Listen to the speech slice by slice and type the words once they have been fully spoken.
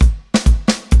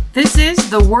This is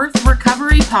the Worth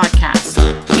Recovery Podcast,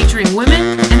 featuring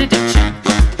women and addiction.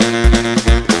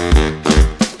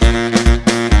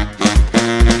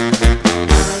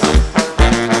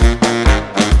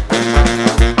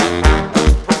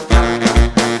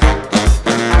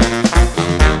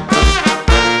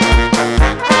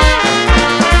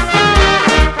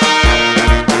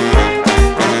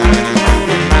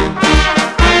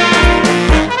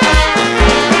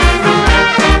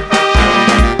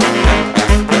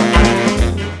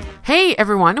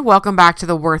 Everyone, welcome back to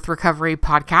the Worth Recovery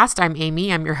Podcast. I'm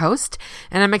Amy, I'm your host,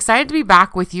 and I'm excited to be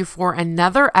back with you for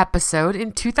another episode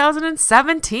in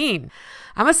 2017.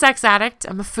 I'm a sex addict,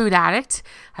 I'm a food addict.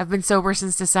 I've been sober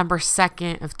since December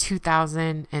 2nd of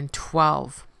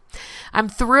 2012. I'm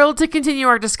thrilled to continue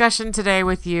our discussion today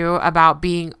with you about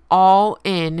being all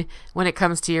in when it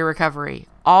comes to your recovery.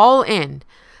 All in.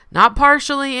 Not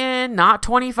partially in, not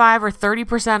 25 or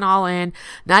 30% all in,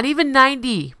 not even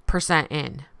 90%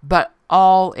 in, but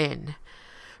all in.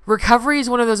 Recovery is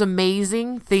one of those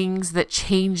amazing things that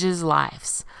changes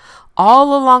lives.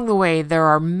 All along the way, there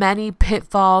are many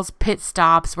pitfalls, pit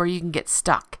stops where you can get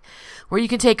stuck, where you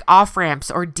can take off ramps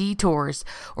or detours,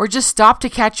 or just stop to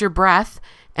catch your breath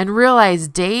and realize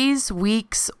days,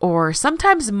 weeks, or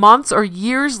sometimes months or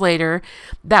years later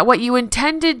that what you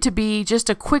intended to be just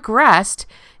a quick rest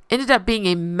ended up being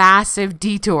a massive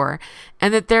detour,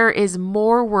 and that there is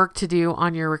more work to do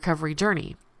on your recovery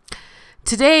journey.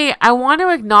 Today, I want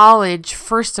to acknowledge,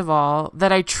 first of all,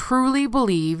 that I truly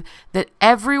believe that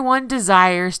everyone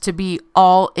desires to be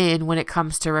all in when it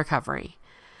comes to recovery.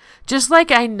 Just like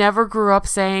I never grew up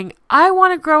saying, I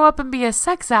want to grow up and be a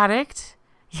sex addict.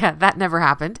 Yeah, that never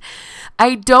happened.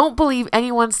 I don't believe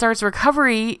anyone starts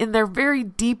recovery in their very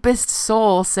deepest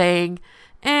soul saying,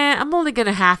 I'm only going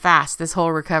to half-ass this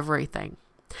whole recovery thing.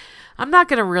 I'm not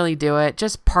going to really do it,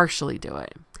 just partially do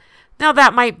it. Now,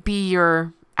 that might be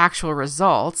your actual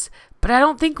results, but I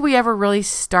don't think we ever really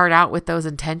start out with those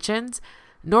intentions,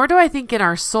 nor do I think in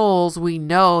our souls we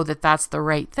know that that's the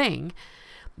right thing.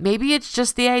 Maybe it's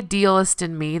just the idealist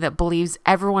in me that believes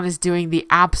everyone is doing the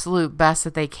absolute best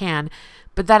that they can,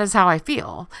 but that is how I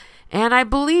feel. And I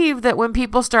believe that when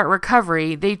people start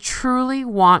recovery, they truly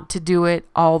want to do it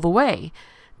all the way.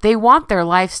 They want their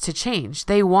lives to change.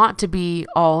 They want to be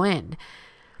all in.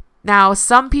 Now,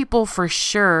 some people for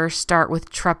sure start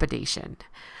with trepidation.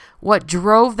 What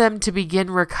drove them to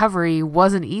begin recovery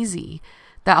wasn't easy.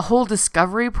 That whole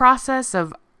discovery process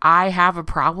of I have a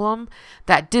problem,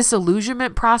 that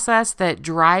disillusionment process that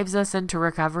drives us into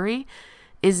recovery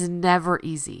is never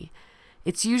easy.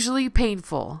 It's usually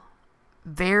painful,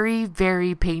 very,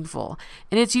 very painful.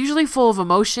 And it's usually full of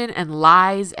emotion and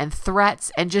lies and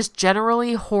threats and just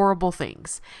generally horrible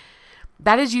things.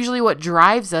 That is usually what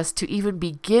drives us to even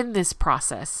begin this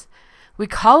process. We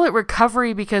call it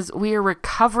recovery because we are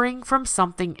recovering from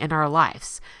something in our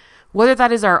lives. Whether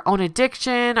that is our own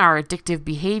addiction, our addictive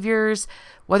behaviors,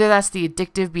 whether that's the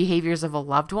addictive behaviors of a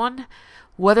loved one,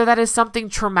 whether that is something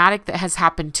traumatic that has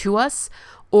happened to us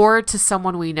or to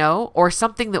someone we know, or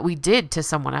something that we did to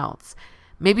someone else.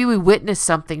 Maybe we witnessed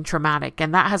something traumatic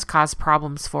and that has caused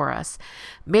problems for us.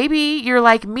 Maybe you're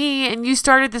like me and you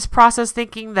started this process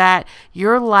thinking that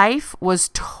your life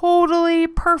was totally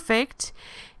perfect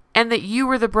and that you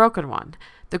were the broken one,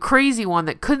 the crazy one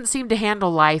that couldn't seem to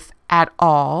handle life at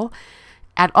all.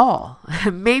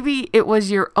 Maybe it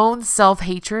was your own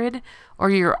self-hatred or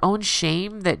your own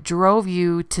shame that drove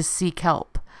you to seek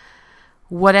help.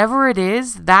 Whatever it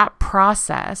is, that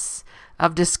process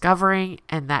of discovering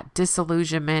and that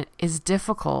disillusionment is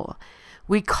difficult.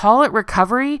 We call it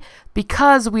recovery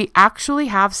because we actually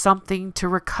have something to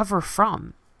recover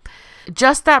from.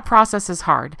 Just that process is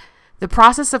hard. The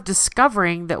process of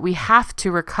discovering that we have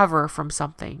to recover from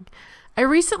something. I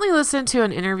recently listened to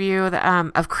an interview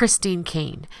of Christine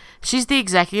Caine. She's the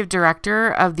executive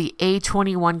director of the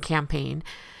A21 campaign.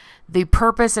 The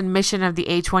purpose and mission of the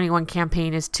A21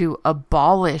 campaign is to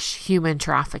abolish human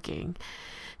trafficking.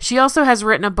 She also has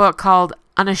written a book called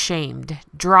Unashamed,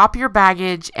 Drop Your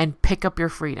Baggage and Pick Up Your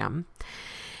Freedom.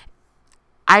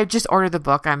 I just ordered the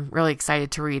book. I'm really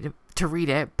excited to read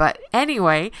it. But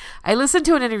anyway, I listened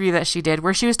to an interview that she did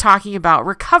where she was talking about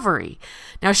recovery.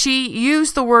 Now, she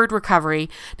used the word recovery.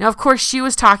 Now, of course, she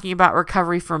was talking about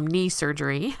recovery from knee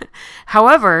surgery.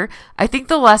 However, I think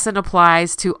the lesson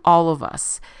applies to all of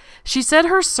us. She said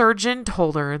her surgeon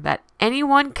told her that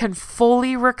anyone can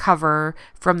fully recover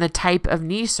from the type of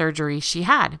knee surgery she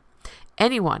had.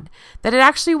 Anyone. That it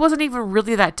actually wasn't even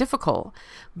really that difficult.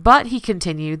 But he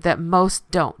continued that most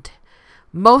don't.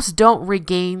 Most don't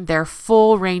regain their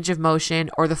full range of motion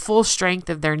or the full strength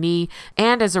of their knee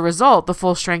and as a result, the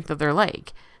full strength of their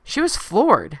leg. She was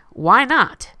floored. Why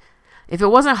not? If it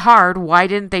wasn't hard, why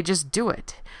didn't they just do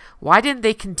it? Why didn't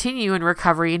they continue in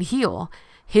recovery and heal?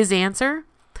 His answer?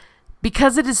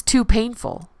 Because it is too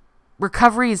painful.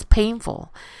 Recovery is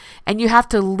painful, and you have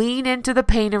to lean into the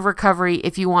pain of recovery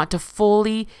if you want to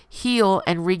fully heal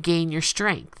and regain your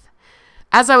strength.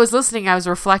 As I was listening, I was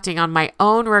reflecting on my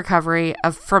own recovery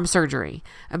from surgery.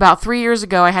 About 3 years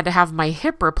ago, I had to have my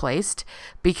hip replaced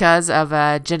because of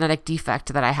a genetic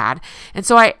defect that I had. And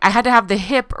so I had to have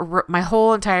my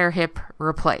whole entire hip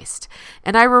replaced.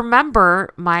 And I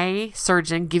remember my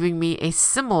surgeon giving me a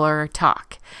similar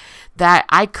talk that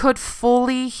I could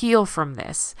fully heal from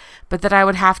this, but that I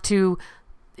would have to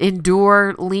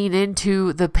lean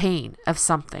into the pain of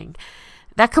something.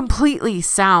 That completely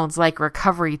sounds like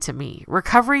recovery to me.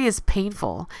 Recovery is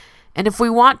painful. And if we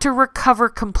want to recover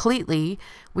completely,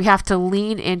 we have to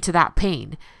lean into that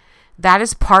pain. That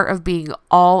is part of being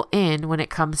all in when it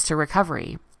comes to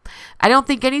recovery. I don't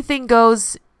think anyone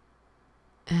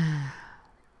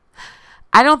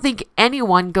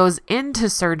goes into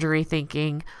surgery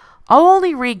thinking, I'll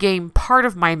only regain part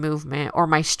of my movement or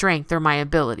my strength or my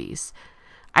abilities.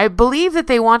 I believe that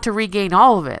they want to regain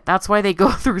all of it. That's why they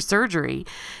go through surgery.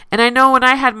 And I know when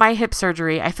I had my hip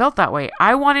surgery, I felt that way.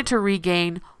 I wanted to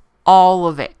regain all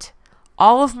of it,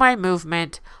 all of my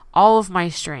movement, all of my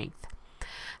strength.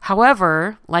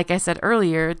 However, like I said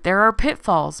earlier, there are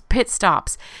pitfalls, pit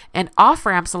stops, and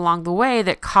off-ramps along the way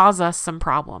that cause us some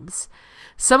problems.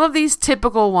 Some of these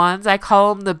typical ones, I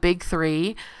call them the big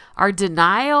three, are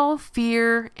denial,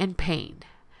 fear, and pain.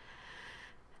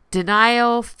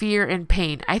 Denial, fear, and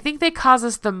pain. I think they cause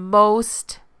us the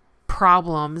most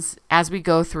problems as we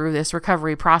go through this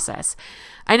recovery process.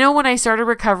 I know when I started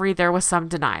recovery, there was some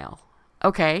denial.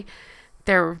 Okay,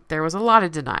 there was a lot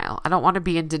of denial. I don't want to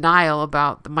be in denial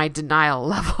about my denial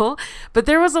level, but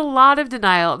there was a lot of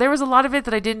denial. There was a lot of it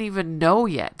that I didn't even know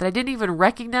yet, that I didn't even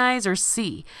recognize or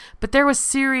see, but there was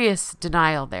serious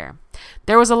denial there.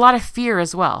 There was a lot of fear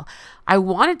as well. I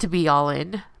wanted to be all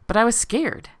in, but I was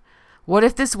scared. What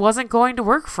if this wasn't going to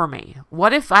work for me?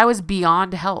 What if I was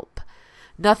beyond help?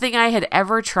 Nothing I had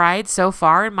ever tried so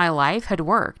far in my life had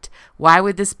worked. Why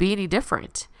would this be any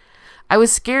different? I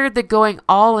was scared that going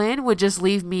all in would just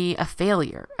leave me a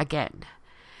failure again.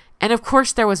 And of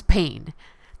course, there was pain.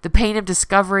 The pain of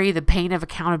discovery, the pain of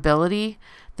accountability,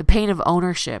 the pain of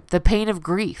ownership, the pain of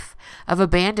grief, of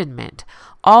abandonment.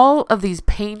 All of these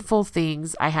painful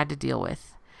things I had to deal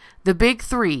with. The big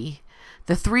three,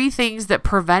 the three things that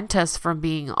prevent us from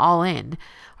being all in,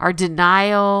 are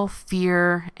denial,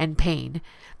 fear, and pain.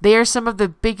 They are some of the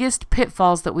biggest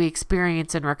pitfalls that we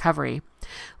experience in recovery.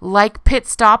 Like pit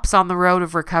stops on the road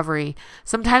of recovery,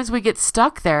 sometimes we get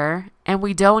stuck there and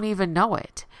we don't even know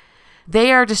it.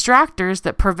 They are distractors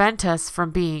that prevent us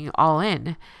from being all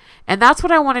in. And that's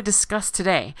what I want to discuss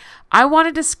today. I want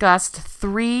to discuss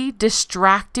 3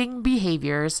 distracting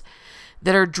behaviors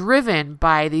that are driven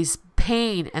by these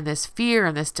pain and this fear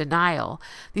and this denial.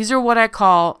 These are what I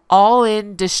call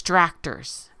all-in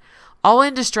distractors.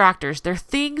 All-in distractors. They're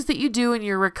things that you do in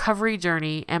your recovery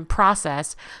journey and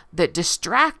process that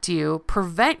distract you,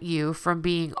 prevent you from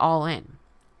being all in.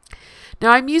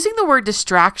 Now, I'm using the word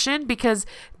distraction because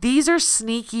these are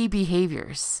sneaky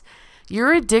behaviors.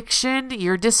 Your addiction,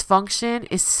 your dysfunction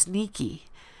is sneaky.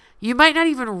 You might not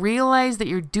even realize that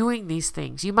you're doing these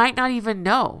things. You might not even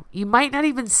know. You might not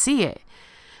even see it.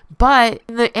 But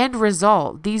in the end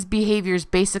result, these behaviors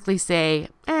basically say,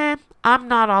 I'm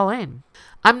not all in.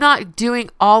 I'm not doing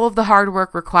all of the hard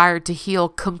work required to heal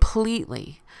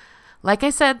completely. Like I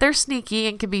said, they're sneaky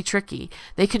and can be tricky.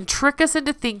 They can trick us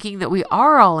into thinking that we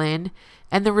are all in,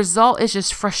 and the result is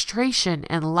just frustration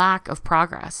and lack of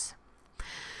progress.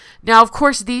 Now, of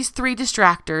course, these 3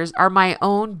 distractors are my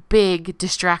own big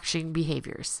distraction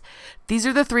behaviors. These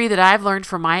are the 3 that I've learned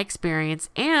from my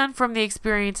experience and from the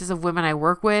experiences of women I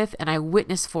work with and I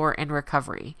witness for in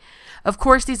recovery. Of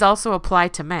course, these also apply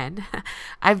to men.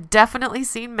 I've definitely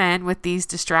seen men with these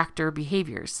distractor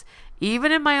behaviors,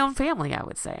 even in my own family, I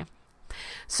would say.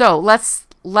 So let's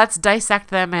dissect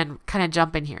them and kind of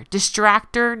jump in here.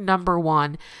 Distractor number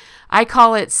 1, I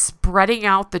call it spreading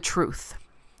out the truth.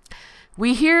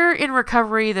 We hear in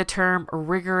recovery the term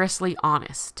rigorously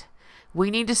honest. We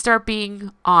need to start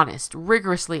being honest,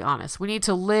 rigorously honest. We need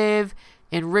to live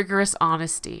in rigorous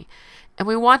honesty. And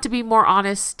we want to be more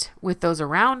honest with those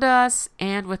around us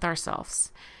and with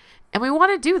ourselves. And we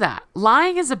want to do that.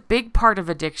 Lying is a big part of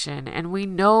addiction, and we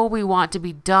know we want to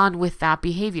be done with that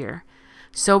behavior.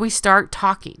 So we start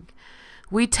talking.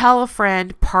 We tell a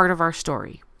friend part of our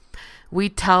story. We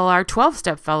tell our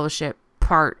 12-step fellowship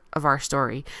part of our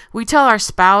story. We tell our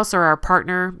spouse or our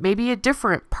partner maybe a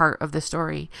different part of the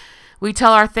story. We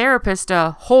tell our therapist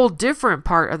a whole different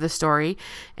part of the story,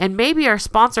 and maybe our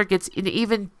sponsor gets an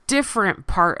even different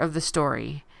part of the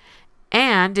story.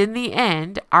 And in the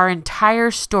end, our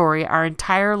entire story, our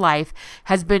entire life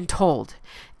has been told,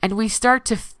 and we start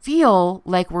to feel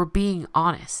like we're being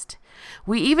honest.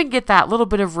 We even get that little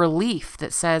bit of relief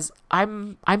that says,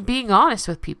 I'm being honest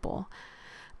with people.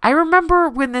 I remember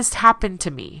when this happened to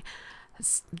me.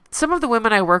 Some of the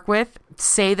women I work with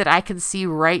say that I can see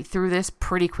right through this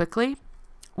pretty quickly.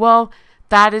 Well,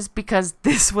 that is because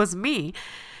this was me.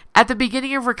 At the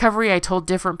beginning of recovery, I told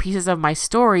different pieces of my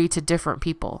story to different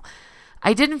people.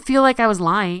 I didn't feel like I was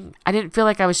lying. I didn't feel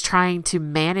like I was trying to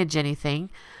manage anything.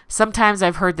 Sometimes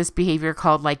I've heard this behavior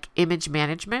called like image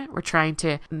management. We're trying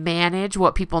to manage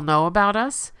what people know about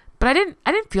us. But I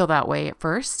didn't feel that way at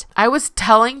first. I was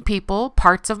telling people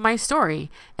parts of my story,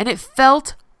 and it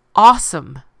felt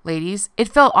awesome, ladies. It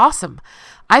felt awesome.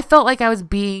 I felt like I was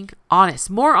being honest,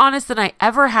 more honest than I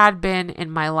ever had been in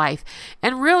my life.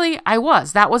 And really, I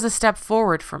was. That was a step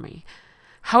forward for me.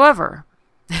 However,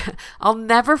 I'll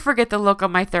never forget the look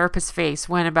on my therapist's face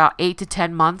when about 8 to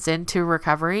 10 months into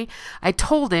recovery, I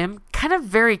told him kind of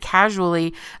very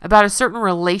casually about a certain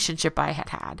relationship I had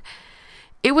had.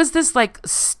 It was this like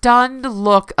stunned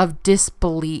look of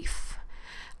disbelief.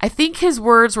 I think his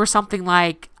words were something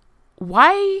like,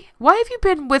 Why have you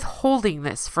been withholding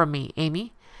this from me,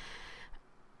 Amy?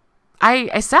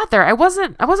 I sat there. I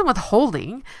wasn't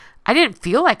withholding. I didn't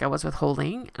feel like I was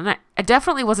withholding, and I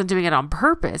definitely wasn't doing it on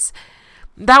purpose.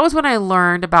 That was when I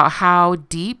learned about how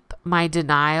deep my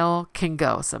denial can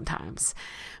go sometimes.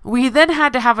 We then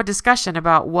had to have a discussion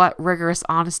about what rigorous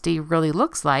honesty really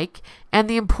looks like and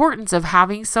the importance of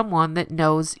having someone that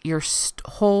knows your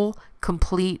whole,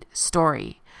 complete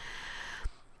story.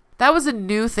 That was a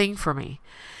new thing for me.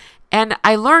 And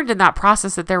I learned in that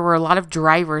process that there were a lot of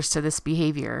drivers to this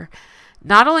behavior.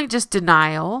 Not only just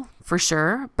denial, for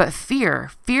sure, but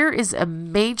fear. Fear is a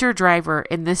major driver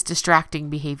in this distracting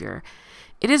behavior.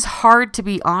 It is hard to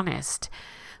be honest.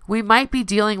 We might be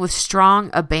dealing with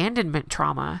strong abandonment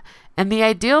trauma, and the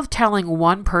idea of telling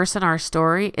one person our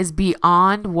story is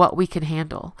beyond what we can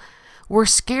handle. We're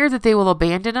scared that they will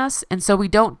abandon us, and so we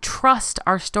don't trust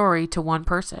our story to one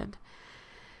person.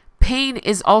 Pain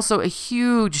is also a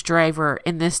huge driver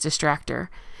in this distractor.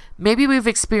 Maybe we've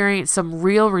experienced some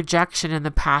real rejection in the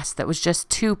past that was just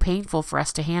too painful for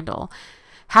us to handle.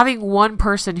 Having one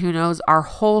person who knows our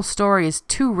whole story is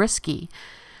too risky.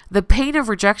 The pain of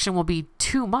rejection will be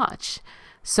too much,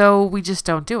 so we just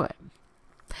don't do it.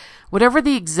 Whatever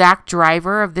the exact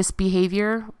driver of this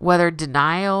behavior, whether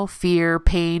denial, fear,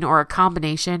 pain, or a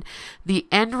combination, the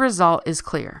end result is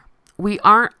clear. We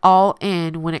aren't all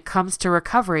in when it comes to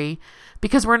recovery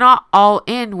because we're not all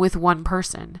in with one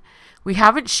person. We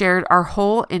haven't shared our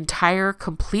whole entire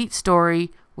complete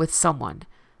story with someone.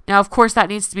 Now, of course, that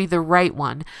needs to be the right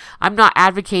one. I'm not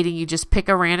advocating you just pick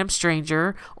a random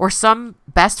stranger or some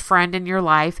best friend in your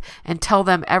life and tell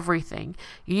them everything.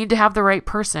 You need to have the right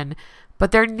person,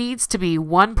 but there needs to be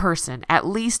one person, at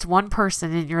least one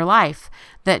person in your life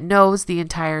that knows the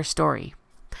entire story.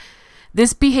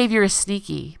 This behavior is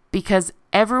sneaky because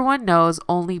everyone knows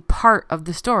only part of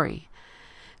the story.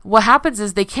 What happens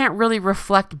is they can't really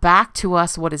reflect back to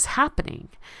us what is happening.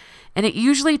 And it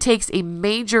usually takes a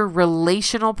major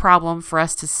relational problem for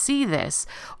us to see this,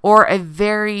 or a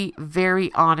very,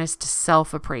 very honest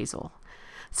self-appraisal.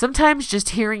 Sometimes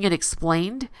just hearing it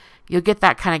explained, you'll get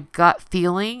that kind of gut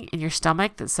feeling in your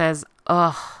stomach that says,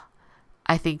 ugh,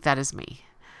 I think that is me.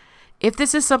 If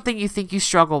this is something you think you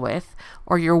struggle with,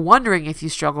 or you're wondering if you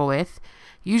struggle with,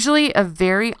 usually a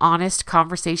very honest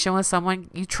conversation with someone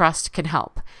you trust can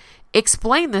help.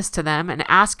 Explain this to them and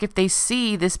ask if they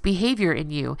see this behavior in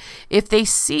you, if they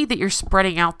see that you're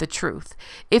spreading out the truth,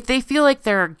 if they feel like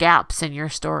there are gaps in your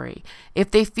story,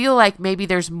 if they feel like maybe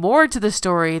there's more to the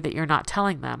story that you're not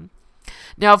telling them.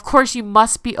 Now, of course, you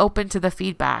must be open to the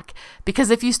feedback, because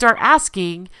if you start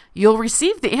asking, you'll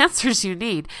receive the answers you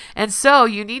need. And so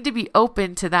you need to be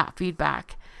open to that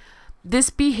feedback.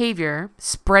 This behavior,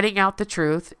 spreading out the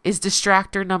truth, is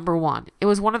distractor number one. It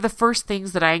was one of the first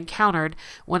things that I encountered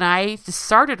when I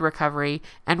started recovery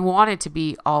and wanted to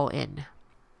be all in.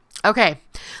 Okay,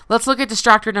 let's look at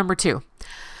distractor number two.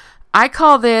 I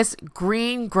call this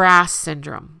green grass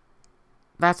syndrome.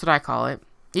 That's what I call it.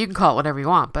 You can call it whatever you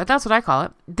want, but that's what I call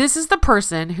it. This is the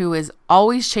person who is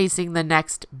always chasing the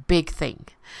next big thing.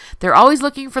 They're always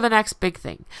looking for the next big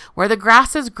thing, where the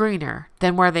grass is greener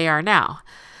than where they are now.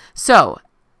 So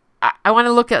I want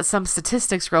to look at some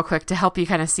statistics real quick to help you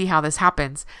kind of see how this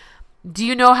happens. Do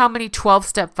you know how many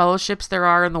 12-step fellowships there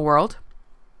are in the world?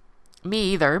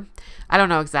 Me either. I don't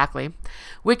know exactly.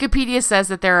 Wikipedia says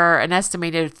that there are an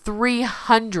estimated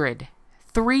 300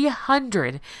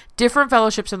 different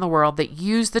fellowships in the world that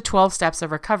use the 12 steps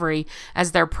of recovery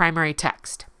as their primary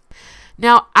text.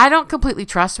 Now, I don't completely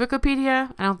trust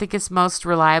Wikipedia. I don't think it's most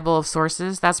reliable of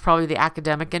sources. That's probably the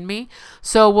academic in me.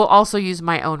 So we'll also use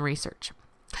my own research.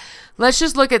 Let's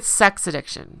just look at sex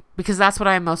addiction because that's what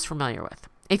I'm most familiar with.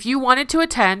 If you wanted to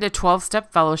attend a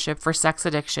 12-step fellowship for sex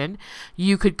addiction,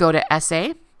 you could go to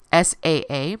SA,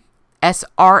 SAA,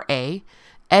 SRA,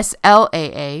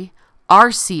 SLAA,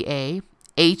 RCA,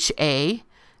 HA,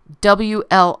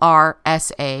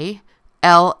 WLRSA,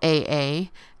 LAA,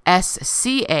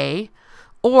 SCA,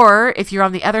 or if you're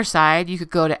on the other side, you could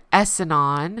go to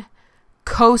Essanon,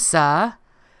 COSA,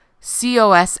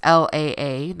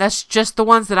 COSLAA. That's just the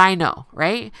ones that I know,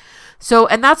 right? So,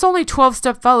 and that's only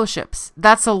 12-step fellowships.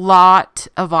 That's a lot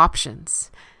of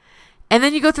options. And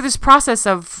then you go through this process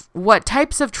of what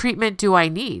types of treatment do I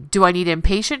need? Do I need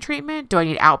inpatient treatment? Do I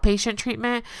need outpatient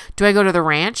treatment? Do I go to the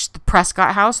ranch, the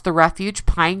Prescott House, the Refuge,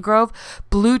 Pine Grove,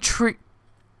 Blue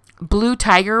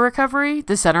Tiger Recovery,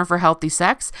 the Center for Healthy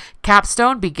Sex,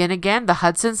 Capstone, Begin Again, the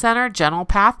Hudson Center, Gentle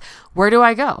Path? Where do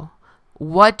I go?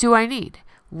 What do I need?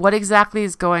 What exactly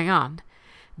is going on?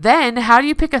 Then, how do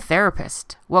you pick a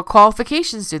therapist? What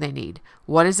qualifications do they need?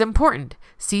 What is important?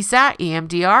 CSAT,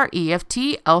 EMDR,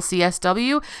 EFT,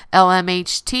 LCSW,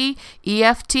 LMHT,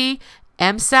 EFT,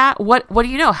 MSAT. What do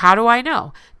you know? How do I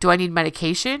know? Do I need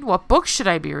medication? What books should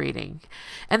I be reading?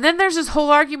 And then there's this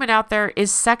whole argument out there,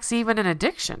 is sex even an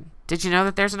addiction? Did you know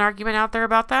that there's an argument out there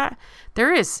about that?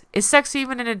 There is. Is sex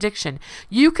even an addiction?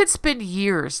 You could spend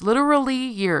years, literally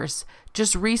years,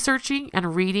 just researching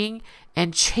and reading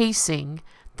and chasing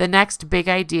the next big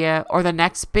idea or the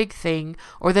next big thing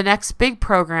or the next big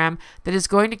program that is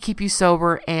going to keep you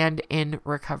sober and in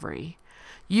recovery.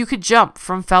 You could jump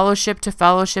from fellowship to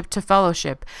fellowship to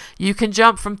fellowship. You can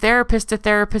jump from therapist to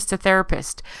therapist to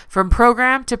therapist, from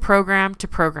program to program to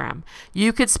program.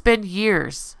 You could spend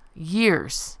years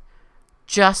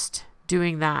just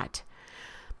doing that.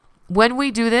 When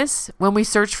we do this, when we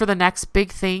search for the next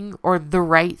big thing or the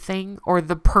right thing or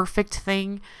the perfect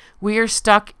thing, we are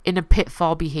stuck in a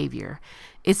pitfall behavior.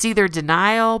 It's either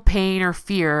denial, pain, or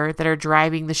fear that are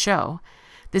driving the show.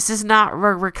 This is not a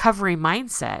recovery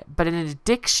mindset, but an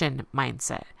addiction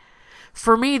mindset.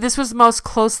 For me, this was most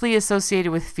closely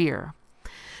associated with fear.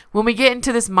 When we get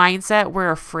into this mindset,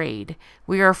 we're afraid.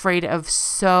 We are afraid of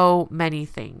so many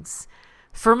things.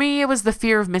 For me, it was the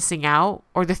fear of missing out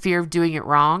or the fear of doing it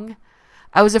wrong.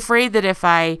 I was afraid that if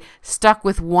I stuck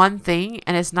with one thing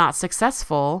and it's not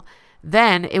successful,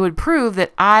 then it would prove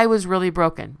that I was really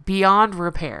broken, beyond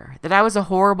repair, that I was a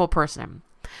horrible person.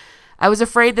 I was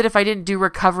afraid that if I didn't do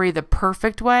recovery the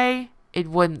perfect way, it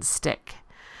wouldn't stick.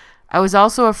 I was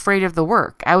also afraid of the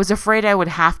work. I was afraid I would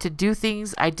have to do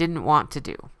things I didn't want to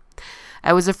do.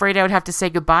 I was afraid I would have to say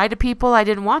goodbye to people I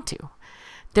didn't want to.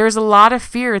 There's a lot of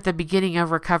fear at the beginning of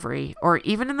recovery, or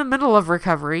even in the middle of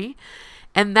recovery,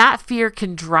 and that fear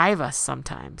can drive us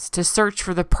sometimes to search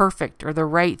for the perfect or the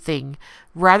right thing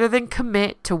rather than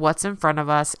commit to what's in front of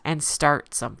us and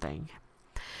start something.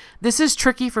 This is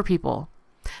tricky for people.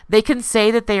 They can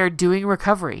say that they are doing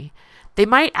recovery. They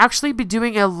might actually be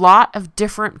doing a lot of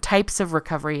different types of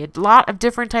recovery, a lot of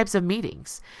different types of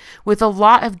meetings with a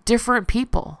lot of different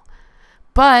people,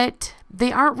 but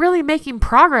they aren't really making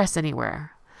progress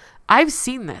anywhere. I've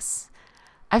seen this.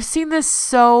 I've seen this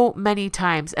so many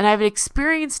times, and I've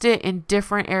experienced it in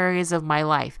different areas of my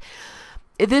life.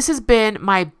 This has been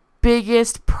my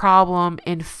biggest problem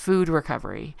in food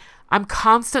recovery. I'm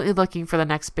constantly looking for the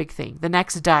next big thing, the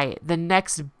next diet, the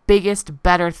next biggest,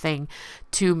 better thing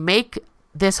to make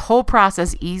this whole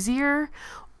process easier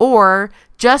or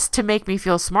just to make me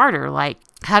feel smarter. Like,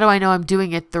 how do I know I'm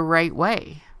doing it the right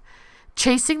way?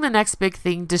 Chasing the next big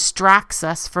thing distracts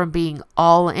us from being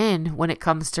all in when it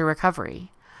comes to recovery.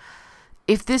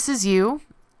 If this is you,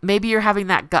 maybe you're having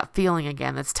that gut feeling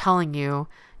again that's telling you,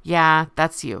 yeah,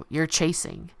 that's you. You're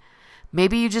chasing.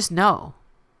 Maybe you just know.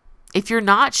 If you're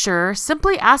not sure,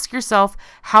 simply ask yourself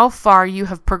how far you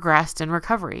have progressed in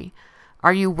recovery.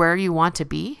 Are you where you want to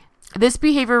be? This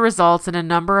behavior results in a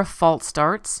number of false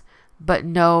starts, but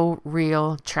no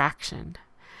real traction.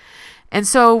 And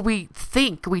so we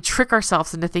trick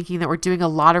ourselves into thinking that we're doing a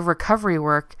lot of recovery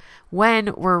work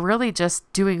when we're really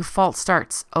just doing false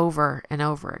starts over and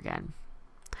over again.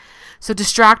 So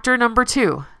distractor number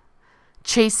 2,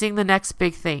 chasing the next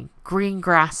big thing, green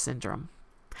grass syndrome.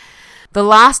 The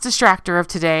last distractor of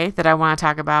today that I want to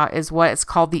talk about is what is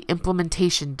called the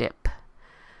implementation dip.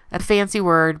 a fancy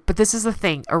word, but this is a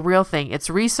thing, a real thing. It's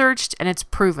researched and it's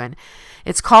proven.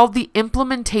 It's called the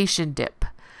implementation dip.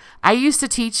 I used to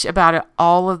teach about it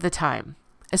all of the time,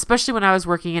 especially when I was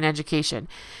working in education.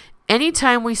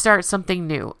 Anytime we start something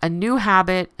new, a new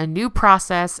habit, a new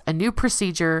process, a new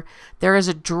procedure, there is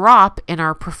a drop in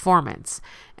our performance.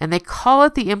 And they call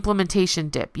it the implementation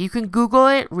dip. You can Google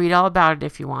it, read all about it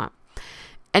if you want.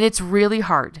 And it's really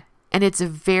hard. And it's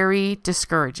very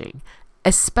discouraging,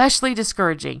 especially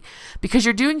discouraging because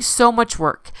you're doing so much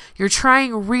work. You're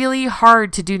trying really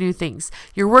hard to do new things.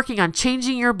 You're working on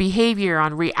changing your behavior,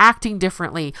 on reacting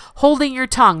differently, holding your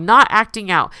tongue, not acting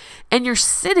out. And you're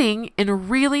sitting in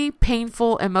really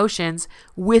painful emotions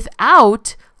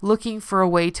without looking for a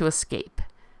way to escape.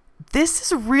 This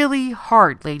is really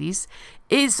hard, ladies.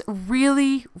 It is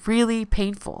really, really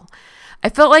painful. I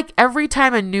felt like every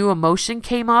time a new emotion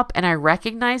came up and I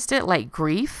recognized it, like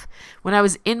grief, when I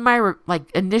was in my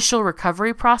initial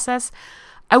recovery process,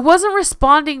 I wasn't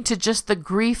responding to just the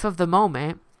grief of the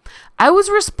moment. I was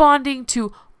responding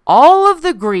to all of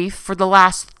the grief for the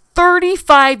last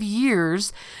 35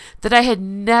 years that I had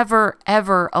never,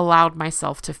 ever allowed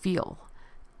myself to feel.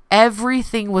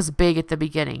 Everything was big at the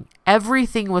beginning.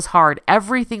 Everything was hard.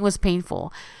 Everything was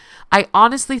painful. I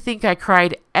honestly think I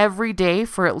cried every day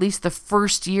for at least the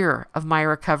first year of my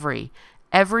recovery.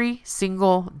 Every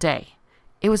single day.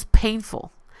 It was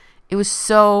painful. It was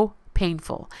so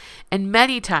painful. And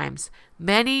many times,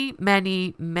 many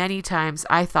times,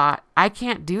 I thought, I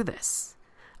can't do this.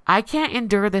 I can't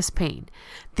endure this pain.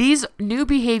 These new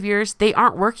behaviors, they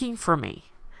aren't working for me.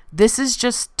 This is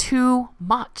just too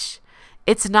much.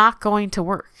 It's not going to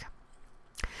work.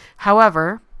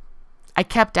 However, I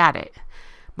kept at it.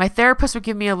 My therapist would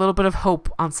give me a little bit of hope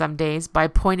on some days by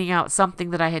pointing out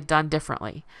something that I had done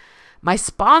differently. My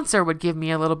sponsor would give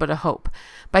me a little bit of hope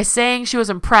by saying she was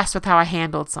impressed with how I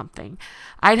handled something.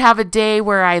 I'd have a day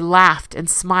where I laughed and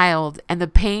smiled and the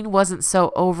pain wasn't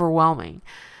so overwhelming.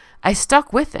 I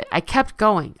stuck with it. I kept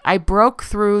going. I broke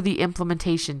through the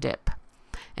implementation dip.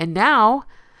 And now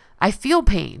I feel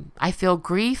pain. I feel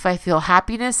grief. I feel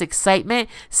happiness, excitement,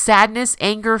 sadness,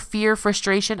 anger, fear,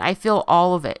 frustration. I feel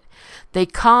all of it. They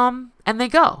come and they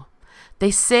go.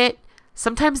 They sit.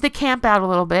 Sometimes they camp out a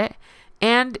little bit.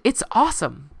 And it's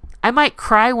awesome. I might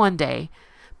cry one day,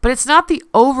 but it's not the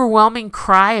overwhelming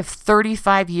cry of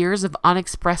 35 years of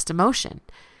unexpressed emotion.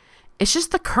 It's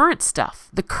just the current stuff,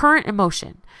 the current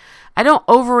emotion. I don't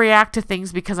overreact to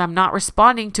things because I'm not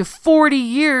responding to 40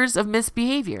 years of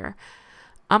misbehavior.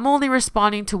 I'm only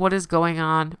responding to what is going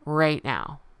on right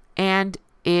now. And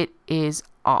it is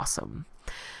awesome.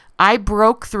 I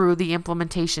broke through the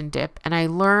implementation dip and I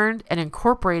learned and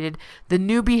incorporated the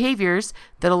new behaviors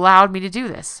that allowed me to do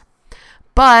this.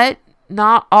 But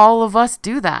not all of us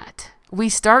do that. We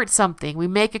start something, we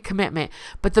make a commitment,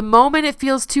 but the moment it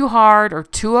feels too hard or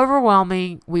too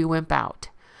overwhelming, we wimp out.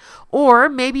 Or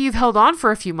maybe you've held on for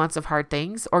a few months of hard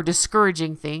things or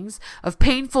discouraging things, of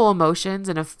painful emotions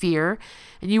and of fear,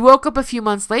 and you woke up a few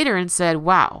months later and said,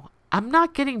 wow, I'm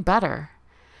not getting better.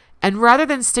 And rather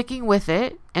than sticking with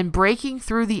it and breaking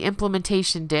through the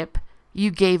implementation dip, you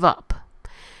gave up.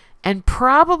 And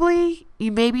probably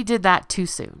you maybe did that too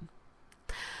soon.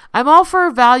 I'm all for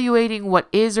evaluating what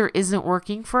is or isn't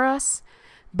working for us,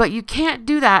 but you can't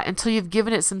do that until you've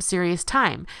given it some serious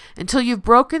time, until you've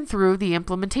broken through the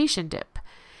implementation dip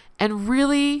and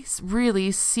really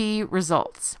see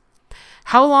results.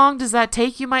 How long does that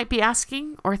take, you might be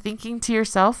asking or thinking to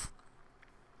yourself?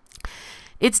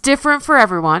 It's different for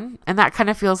everyone, and that kind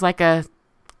of feels like a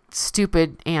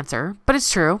stupid answer, but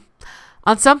it's true.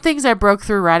 On some things, I broke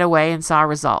through right away and saw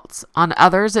results. On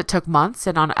others, it took months,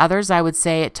 and on others, I would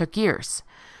say it took years.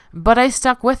 But I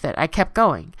stuck with it. I kept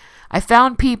going. I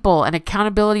found people and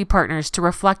accountability partners to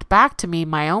reflect back to me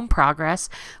my own progress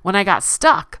when I got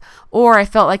stuck or I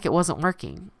felt like it wasn't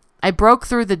working. I broke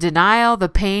through the denial, the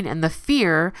pain, and the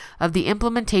fear of the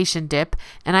implementation dip,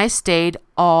 and I stayed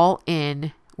all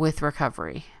in with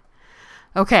recovery.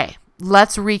 Okay,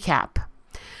 let's recap.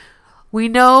 We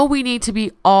know we need to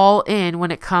be all in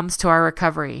when it comes to our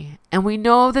recovery, and we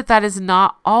know that that is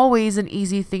not always an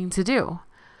easy thing to do.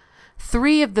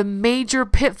 3 of the major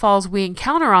pitfalls we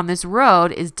encounter on this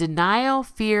road is denial,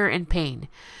 fear, and pain.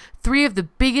 3 of the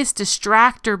biggest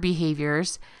distractor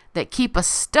behaviors that keep us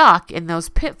stuck in those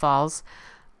pitfalls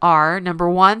are, number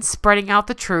 1, spreading out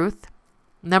the truth,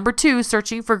 number 2,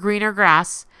 searching for greener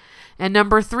grass, and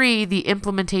number 3, the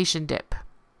implementation dip.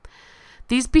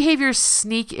 These behaviors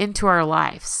sneak into our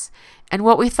lives, and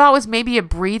what we thought was maybe a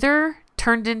breather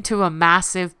turned into a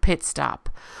massive pit stop.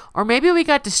 Or maybe we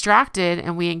got distracted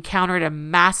and we encountered a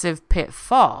massive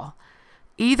pitfall.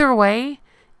 Either way,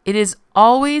 It is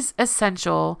always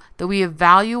essential that we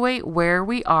evaluate where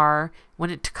we are when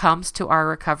it comes to our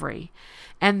recovery.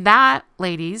 And that,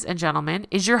 ladies and gentlemen,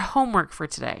 is your homework for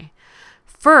today.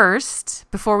 First,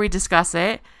 before we discuss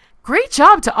it, great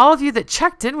job to all of you that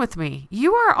checked in with me.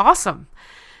 You are awesome.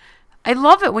 I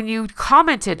love it when you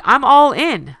commented, I'm all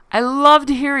in. I loved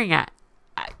hearing it.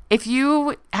 If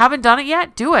you haven't done it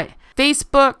yet, do it.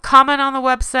 Facebook, comment on the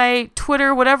website,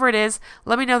 Twitter, whatever it is,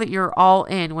 let me know that you're all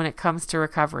in when it comes to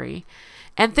recovery.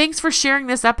 And thanks for sharing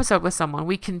this episode with someone.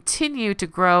 We continue to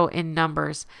grow in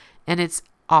numbers, and it's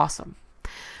awesome.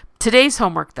 Today's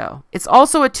homework, though, it's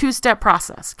also a 2-step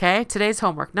process, okay? Today's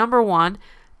homework, number 1,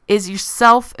 is your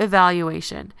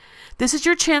self-evaluation. This is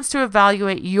your chance to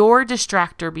evaluate your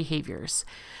distractor behaviors.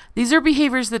 These are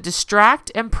behaviors that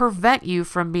distract and prevent you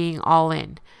from being all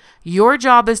in. Your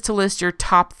job is to list your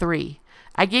top 3.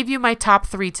 I gave you my top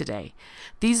 3 today.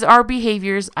 These are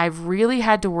behaviors I've really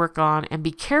had to work on and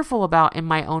be careful about in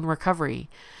my own recovery.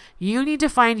 You need to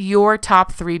find your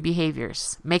top 3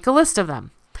 behaviors. Make a list of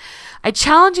them. I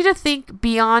challenge you to think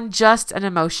beyond just an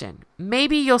emotion.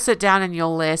 Maybe you'll sit down and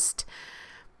you'll list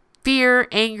fear,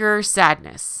 anger,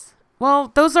 sadness.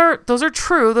 Well, those are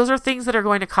true. Those are things that are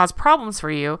going to cause problems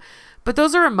for you, but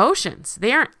those are emotions.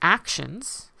 They aren't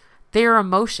actions. They are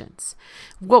emotions.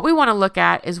 What we want to look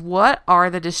at is what are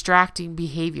the distracting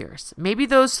behaviors. Maybe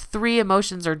those 3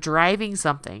 emotions are driving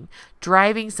something,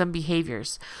 driving some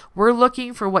behaviors. We're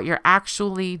looking for what you're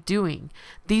actually doing.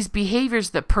 These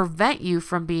behaviors that prevent you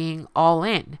from being all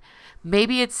in.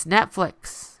 Maybe it's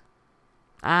Netflix.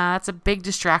 That's a big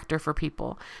distractor for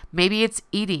people. Maybe it's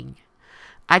eating.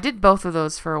 I did both of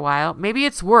those for a while. Maybe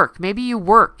it's work. Maybe you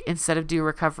work instead of do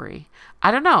recovery.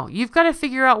 I don't know. You've got to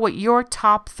figure out what your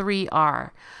top 3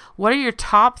 are. What are your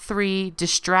top 3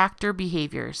 distractor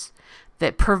behaviors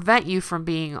that prevent you from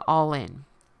being all in?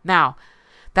 Now,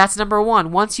 that's number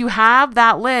 1. Once you have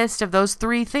that list of those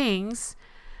 3 things,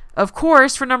 of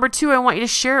course, for number 2, I want you to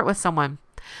share it with someone.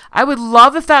 I would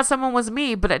love if that someone was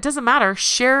me, but it doesn't matter.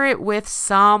 Share it with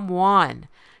someone.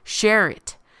 Share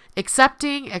it.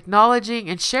 Accepting, acknowledging,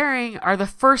 and sharing are the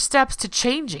first steps to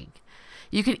changing.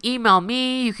 You can email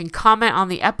me, you can comment on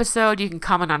the episode, you can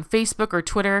comment on Facebook or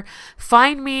Twitter.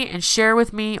 Find me and share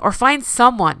with me, or find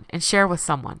someone and share with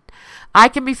someone. I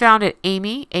can be found at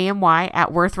Amy, A-M-Y,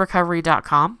 at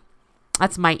worthrecovery.com.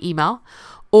 That's my email.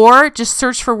 Or just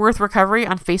search for Worth Recovery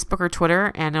on Facebook or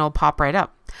Twitter and it'll pop right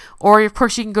up. Or, of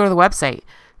course, you can go to the website,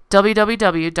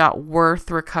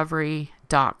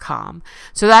 www.worthrecovery.com.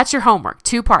 So that's your homework.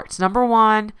 2 parts. Number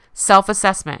 1,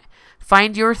 self-assessment.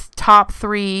 Find your top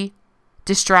 3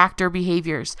 distractor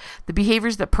behaviors, the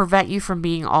behaviors that prevent you from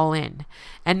being all in.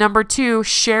 And number 2,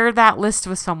 share that list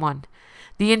with someone.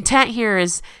 The intent here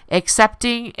is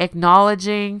accepting,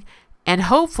 acknowledging, and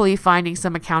hopefully finding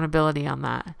some accountability on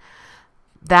that.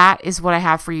 That is what I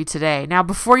have for you today. Now,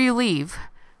 before you leave,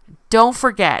 don't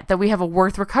forget that we have a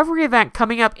Worth Recovery event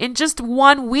coming up in just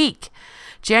 1 week.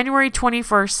 January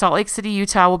 21st, Salt Lake City,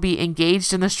 Utah will be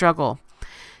engaged in the struggle.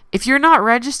 If you're not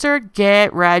registered,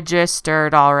 get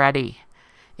registered already.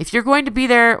 If you're going to be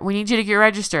there, we need you to get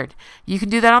registered. You can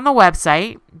do that on the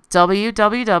website,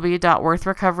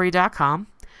 www.worthrecovery.com.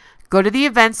 Go to the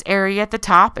events area at the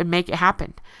top and make it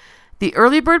happen. The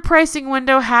early bird pricing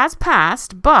window has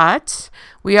passed, but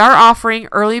we are offering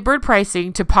early bird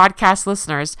pricing to podcast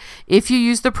listeners if you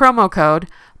use the promo code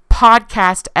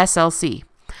PODCASTSLC.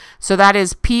 So that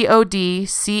is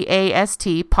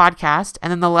PODCAST, podcast,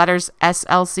 and then the letters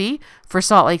SLC for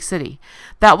Salt Lake City.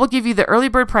 That will give you the early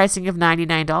bird pricing of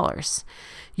 $99.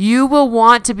 You will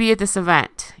want to be at this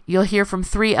event. You'll hear from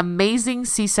 3 amazing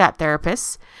CSAT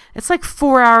therapists. It's like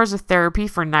 4 hours of therapy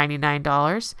for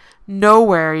 $99.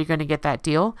 Nowhere are you going to get that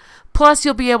deal. Plus,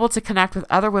 you'll be able to connect with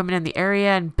other women in the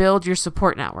area and build your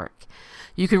support network.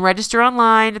 You can register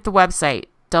online at the website,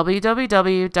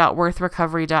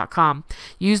 www.worthrecovery.com.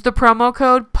 Use the promo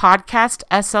code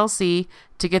PODCASTSLC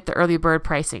to get the early bird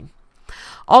pricing.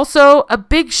 Also, a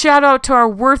big shout out to our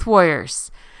Worth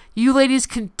Warriors. You ladies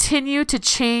continue to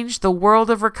change the world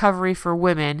of recovery for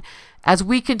women as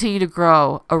we continue to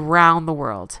grow around the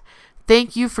world.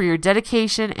 Thank you for your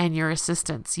dedication and your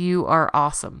assistance. You are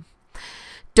awesome.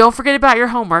 Don't forget about your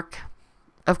homework,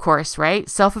 of course, right?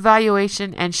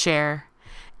 Self-evaluation and share.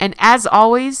 And as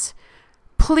always,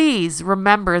 please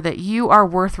remember that you are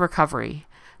worth recovery.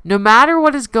 No matter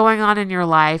what is going on in your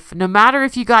life, no matter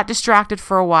if you got distracted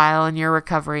for a while in your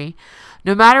recovery,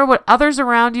 no matter what others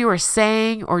around you are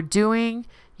saying or doing,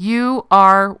 you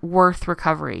are worth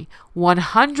recovery.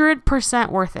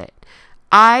 100% worth it.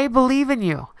 I believe in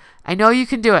you. I know you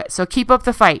can do it, so keep up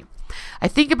the fight. I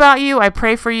think about you, I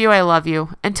pray for you, I love you.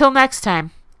 Until next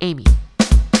time, Amy.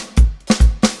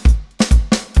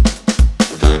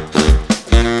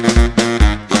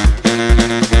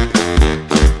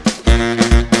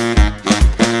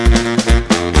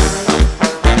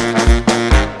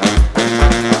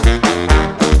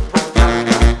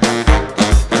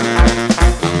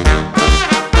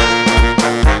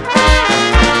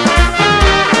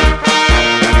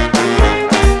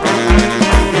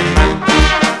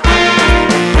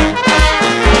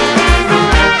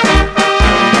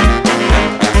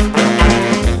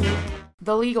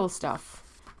 The legal stuff.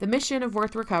 The mission of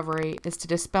Worth Recovery is to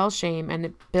dispel shame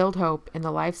and build hope in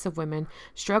the lives of women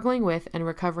struggling with and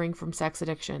recovering from sex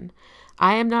addiction.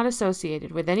 I am not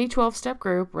associated with any 12-step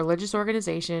group, religious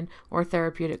organization, or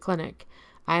therapeutic clinic.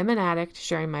 I am an addict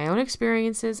sharing my own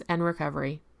experiences and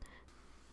recovery.